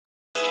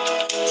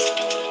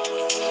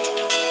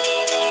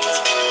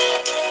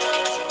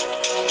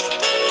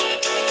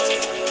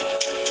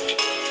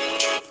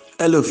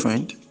Hello,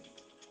 friend.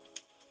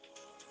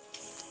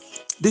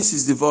 This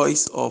is the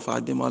voice of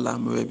Ademola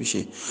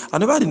Murebishe.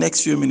 And over the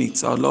next few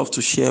minutes, I would love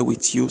to share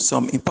with you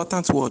some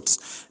important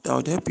words that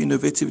would help you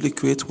innovatively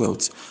create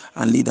wealth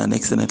and lead an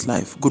excellent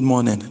life. Good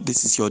morning.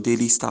 This is your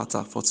daily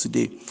starter for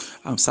today,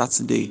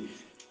 Saturday,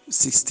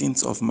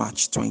 16th of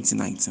March,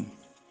 2019.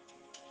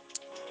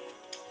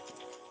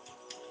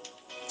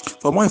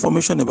 For more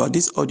information about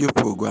this audio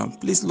program,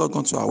 please log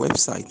on to our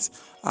website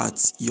at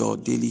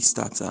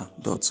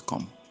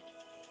yourdailystarter.com.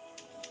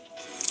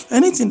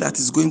 Anything that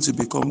is going to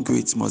become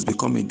great must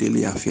become a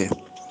daily affair.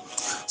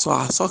 So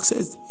our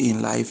success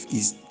in life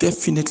is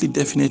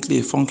definitely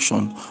a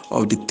function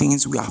of the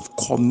things we have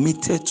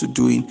committed to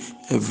doing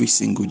every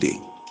single day.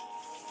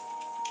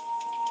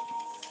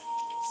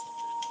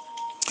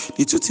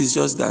 The truth is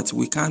just that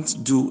we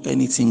can't do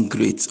anything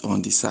great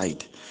on the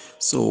side.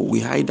 So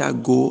we either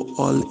go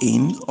all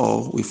in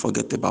or we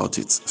forget about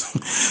it.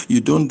 You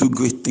don't do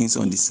great things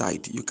on the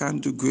side. You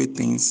can't do great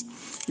things,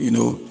 in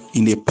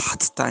a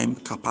part-time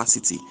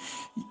capacity.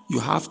 You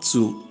have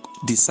to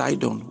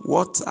decide on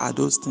what are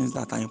those things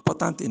that are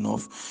important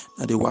enough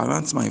that they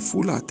warrant my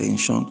full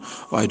attention,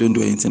 or I don't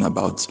do anything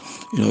about.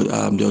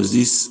 There was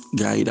this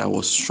guy that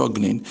was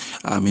struggling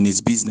in his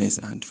business,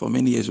 and for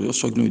many years he was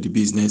struggling with the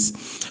business,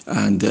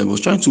 and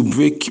was trying to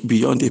break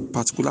beyond a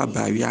particular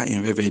barrier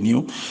in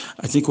revenue.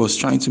 I think he was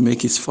trying to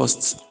make his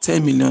first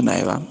 10 million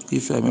naira,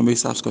 if I remember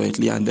his serves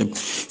correctly, and he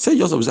said he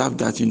just observed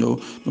that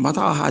no matter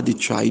how hard he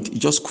tried, he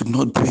just could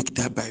not break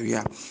that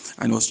barrier,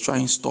 and he was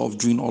trying stuff,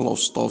 doing all of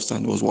stuff,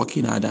 and he was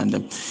working hard, and he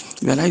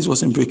realized it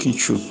wasn't breaking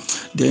through.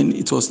 Then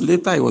it was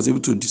later he was able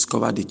to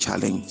discover the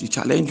challenge. The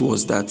challenge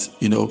was that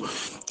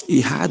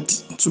he had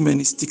too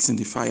many sticks in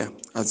the fire,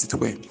 as it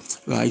were,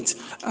 right?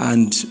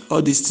 And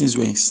all these things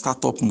were in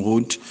startup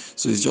mode.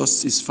 So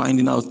he's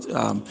finding out,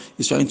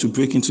 he's trying to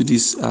break into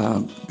this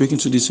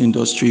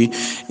industry.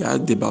 He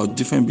had about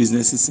different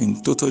businesses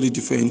in totally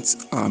different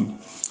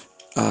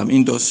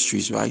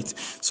industries, right?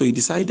 So he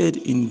decided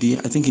in the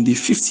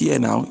fifth year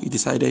now, he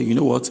decided, you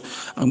know what,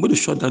 I'm going to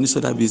shut down these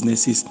other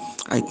businesses.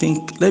 I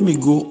think let me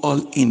go all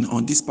in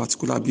on this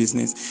particular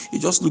business. He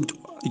just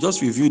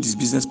reviewed his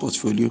business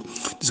portfolio,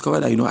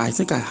 discovered that I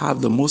think I have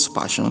the most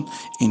passion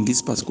in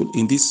this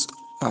business.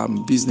 I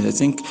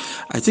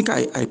think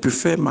I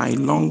prefer my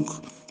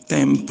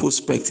long-term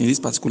prospect in this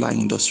particular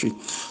industry.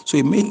 So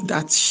he made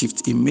that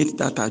shift, he made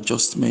that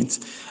adjustment,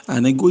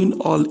 and then going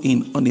all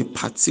in on a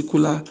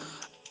particular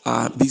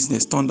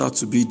business turned out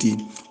to be the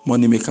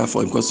money maker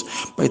for him, because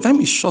by the time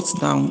he shut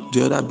down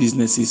the other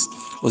businesses,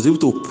 was able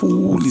to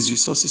pull his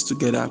resources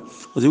together,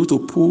 was able to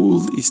pull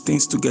his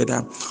things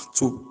together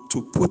to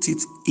put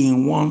it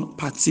in one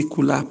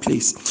particular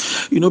place.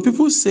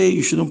 People say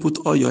you shouldn't put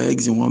all your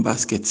eggs in one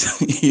basket,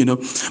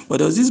 but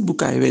there was this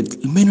book I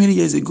read many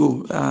years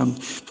ago.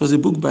 It was a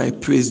book by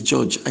Praise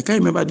George. I can't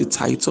remember the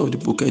title of the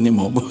book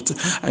anymore, but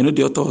I know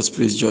the author was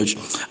Praise George.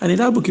 And in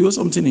that book, he wrote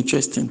something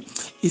interesting.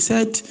 He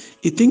said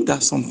he thinks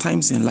that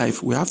sometimes in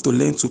life we have to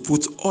learn to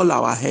put all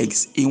our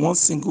eggs in one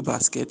single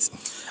basket,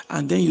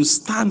 and then you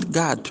stand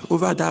guard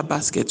over that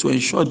basket to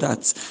ensure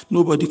that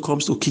nobody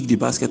comes to kick the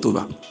basket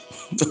over.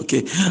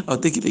 Okay, I'll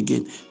take it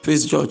again.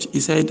 Praise George. He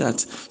said that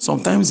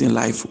sometimes in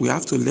life we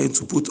have to learn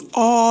to put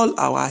all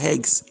our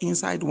eggs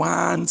inside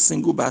one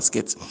single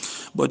basket,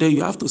 but then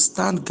you have to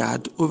stand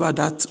guard over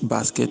that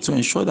basket to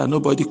ensure that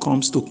nobody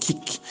comes to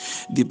kick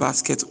the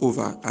basket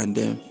over and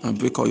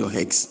break all your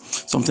eggs.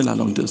 Something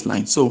along those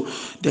lines. So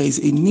there is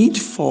a need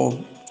for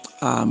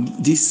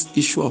this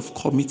issue of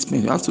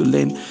commitment. You have to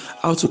learn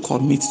how to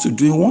commit to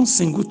doing one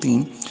single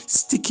thing,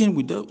 sticking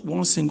with that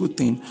one single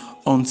thing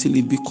until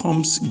it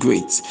becomes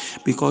great.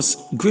 Because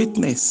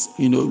greatness,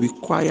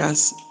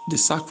 requires the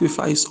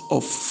sacrifice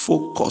of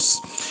focus.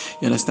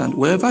 You understand?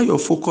 Wherever your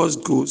focus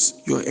goes,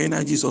 your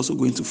energy is also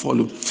going to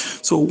follow.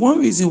 So one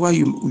reason why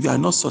you are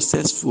not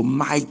successful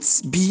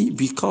might be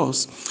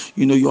because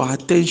your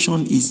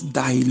attention is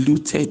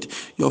diluted,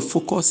 your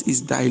focus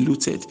is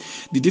diluted.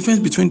 The difference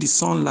between the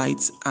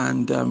sunlight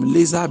and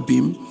laser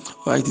beam,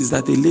 right, is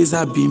that a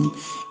laser beam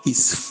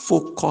is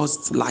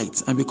focused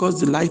light, and because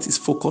the light is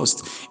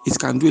focused, it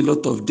can do a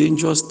lot of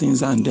dangerous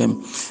things and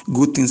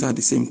good things at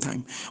the same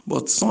time.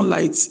 But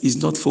sunlight is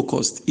not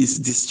focused, it's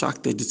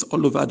distracted, it's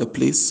all over the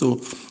place, so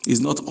it's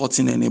not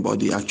hurting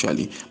anybody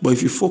actually. But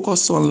if you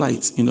focus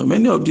sunlight,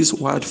 many of these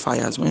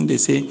wildfires, when they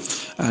say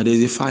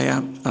there's a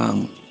fire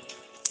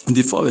in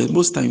the forest,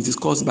 most times it's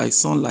caused by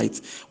sunlight.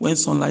 When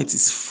sunlight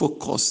is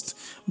focused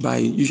by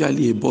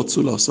usually a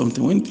bottle or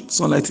something, when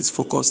sunlight is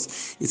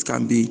focused, it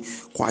can be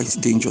quite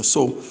dangerous.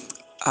 So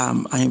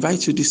I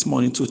invite you this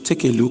morning to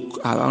take a look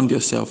around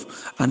yourself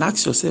and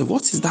ask yourself,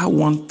 what is that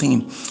one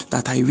thing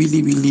that I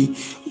really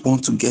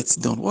want to get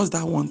done? What's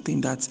that one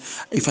thing that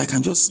if I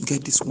can just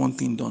get this one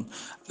thing done,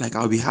 like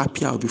I'll be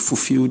happy, I'll be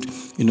fulfilled,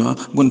 I'm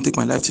going to take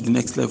my life to the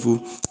next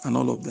level and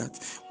all of that.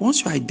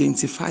 Once you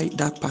identify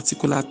that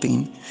particular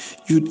thing,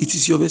 it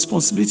is your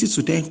responsibility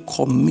to then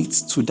commit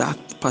to that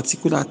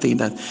particular thing,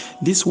 that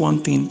this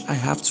one thing I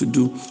have to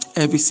do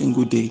every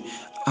single day.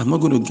 I'm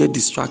not going to get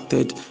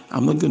distracted.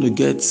 I'm not going to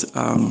get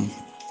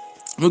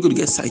I'm not going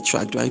to get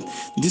sidetracked, right?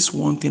 This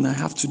one thing I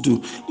have to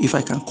do. If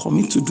I can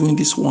commit to doing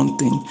this one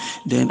thing,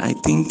 then I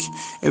think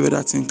every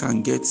other thing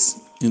can get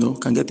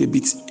a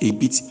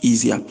bit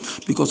easier.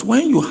 Because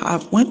when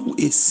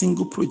a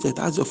single project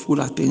has your full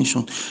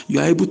attention,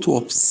 you are able to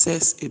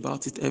obsess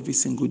about it every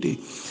single day.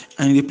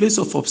 And in the place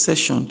of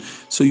obsession,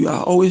 so you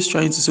are always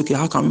trying to say, okay,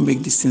 how can we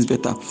make these things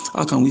better?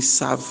 How can we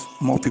serve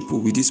more people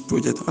with this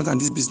project? How can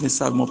this business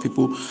serve more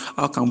people?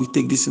 How can we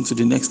take this into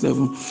the next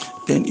level?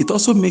 Then it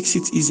also makes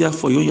it easier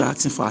for you when you're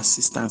asking for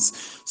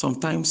assistance.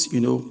 Sometimes,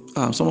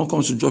 someone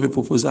comes to drop a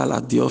proposal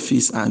at the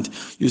office and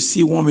you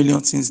see 1 million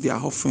things they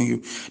are offering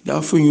you. They're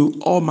offering you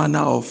all manner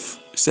of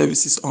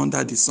services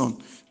under the sun.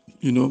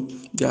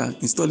 They are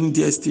installing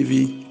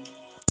DSTV,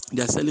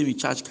 they are selling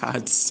recharge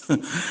cards.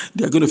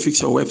 They are going to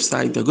fix your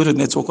website. They're going to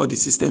network all the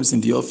systems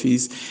in the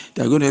office.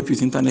 They are going to help you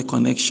with internet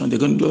connection. They're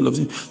going to do all of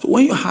them. So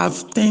when you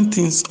have 10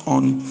 things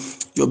on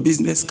your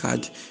business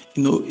card,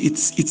 it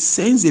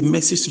sends a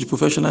message to the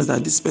professionals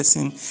that this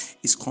person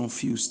is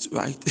confused,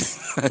 right?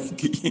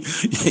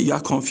 You are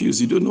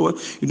confused. You don't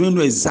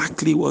know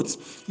exactly what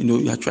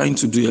you are trying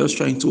to do. You're just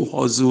trying to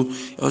hustle.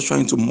 You're just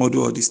trying to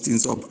model all these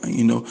things up.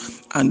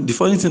 And the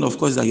funny thing, of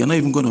course, is that you're not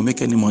even going to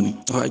make any money.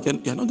 All right,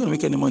 you're not going to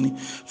make any money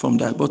from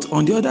that. But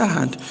on the other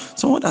hand,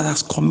 someone that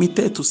has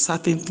committed to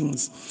certain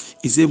things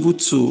is able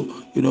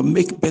to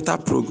make better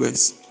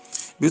progress.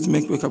 Able to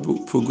make better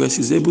progress,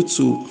 is able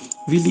to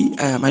really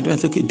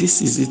identify, okay,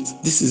 this is it,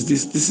 this is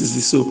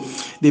this. So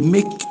they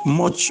make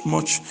much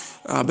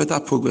better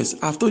progress.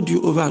 I've told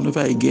you over and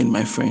over again,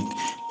 my friend,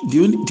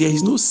 there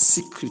is no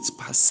secret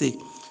per se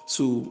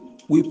to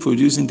we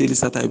producing Daily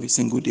Starter every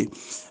single day.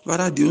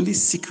 Rather, the only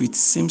secret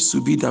seems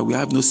to be that we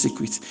have no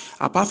secret,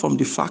 apart from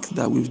the fact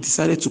that we've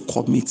decided to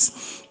commit.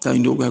 That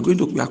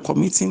we are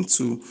committing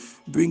to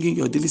bringing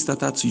your Daily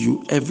Starter to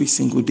you every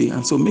single day.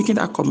 And so making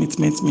that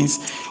commitment means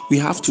we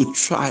have to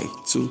try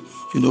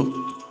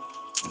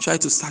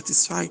to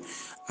satisfy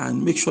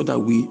and make sure that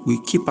we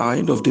keep our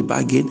end of the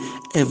bargain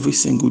every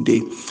single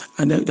day.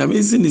 And the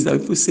amazing is that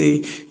people say,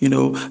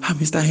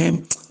 Mr.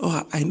 Hem,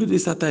 I know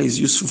this data is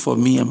useful for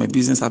me and my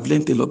business. I've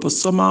learned a lot, but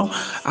somehow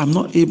I'm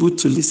not able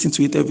to listen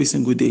to it every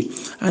single day.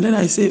 And then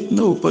I say,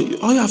 no, but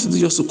all you have to do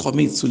is just to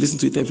commit to listen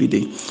to it every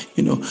day.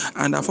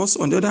 And I've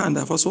also, on the other hand,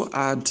 I've also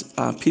had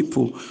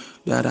people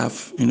that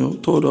have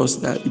told us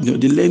that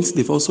the lengths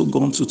they've also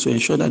gone to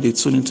ensure that they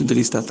tune into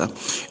Daily Starter.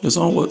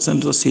 Someone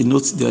sent us a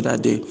note the other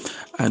day,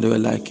 and they were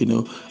like,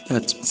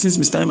 that since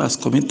Mr. M has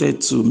committed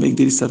to make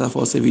Daily Starter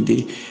for us every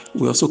day,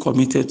 we're also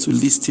committed to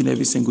listing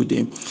every single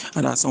day.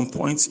 And at some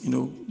point,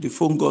 the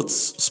phone got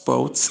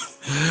spoiled,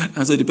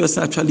 and so the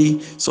person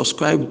actually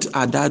subscribed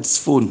her dad's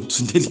phone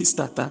to Daily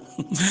Starter,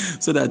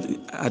 so that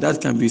her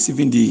dad can be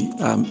receiving the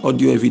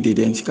audio every day.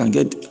 Then she can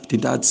get the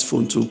dad's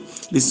phone to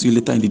listen to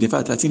later in the day. In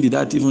fact, I think the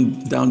dad even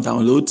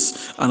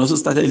downloads and also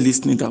started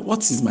listening that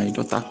what is my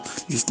daughter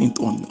listening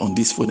to on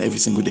this phone every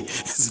single day.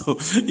 So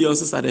he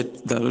also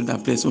started downloading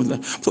that place. So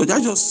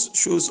that just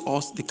shows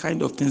us the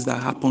kind of things that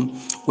happen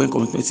when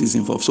commitment is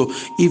involved. So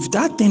if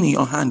that thing in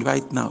your hand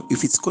right now,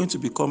 if it's going to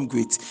become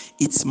great,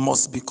 it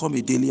must become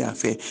a daily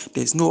affair.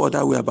 There's no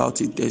other way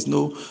about it. There's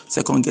no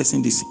second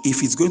guessing this.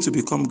 If it's going to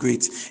become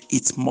great,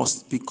 it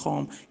must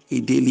become a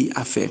daily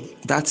affair.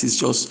 That is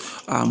just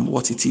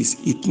what it is.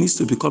 It needs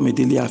to become a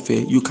daily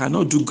affair. You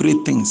cannot do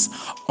great things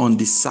on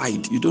the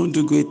side. You don't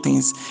do great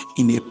things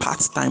in a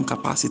part-time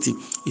capacity.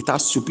 It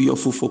has to be your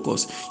full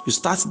focus. You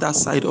start that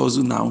side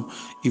hustle now.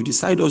 If the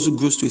side hustle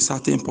grows to a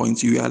certain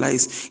point, you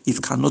realize it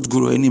cannot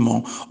grow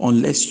anymore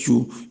unless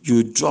you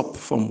drop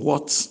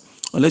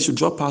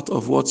out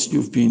of what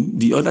you've been,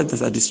 the other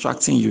that are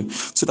distracting you,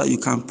 so that you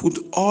can put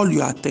all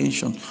your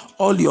attention,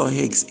 all your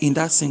eggs in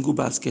that single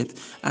basket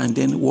and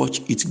then watch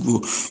it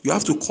grow. You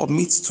have to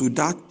commit to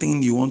that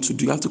thing you want to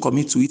do. You have to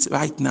commit to it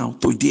right now,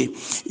 today,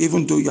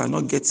 even though you are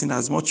not getting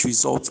as much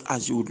results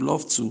as you would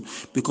love to,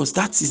 because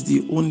that is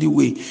the only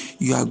way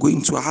you are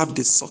going to have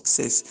the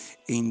success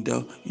in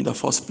the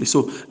first place.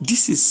 So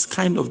this is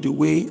kind of the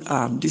way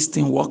this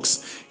thing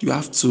works.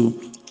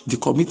 The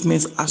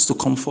commitment has to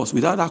come first.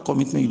 Without that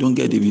commitment, you don't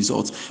get the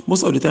results.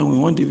 Most of the time, we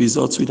want the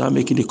results without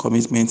making the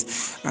commitment.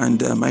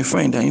 And my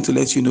friend, I need to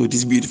let you know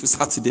this beautiful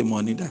Saturday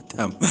morning that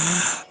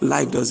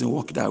life doesn't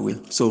work that way.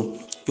 So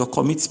your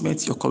commitment,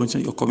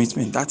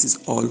 that is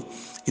all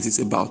it is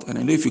about. And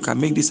I know if you can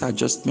make this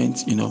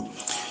adjustment,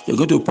 you're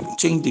going to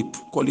change the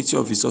quality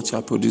of results you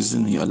are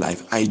producing in your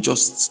life. I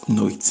just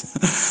know it.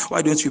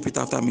 Why don't you repeat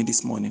after me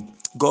this morning?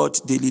 God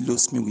daily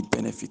loads me with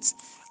benefits.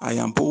 I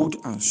am bold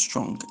and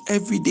strong.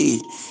 Every day,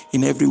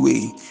 in every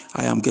way,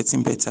 I am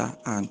getting better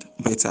and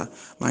better.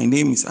 My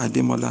name is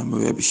Ademola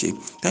Morebise.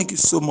 Thank you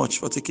so much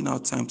for taking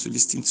out time to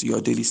listen to your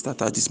Daily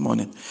Starter this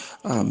morning.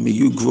 May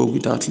you grow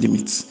without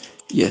limits.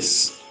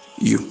 Yes,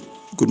 you.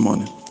 Good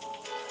morning.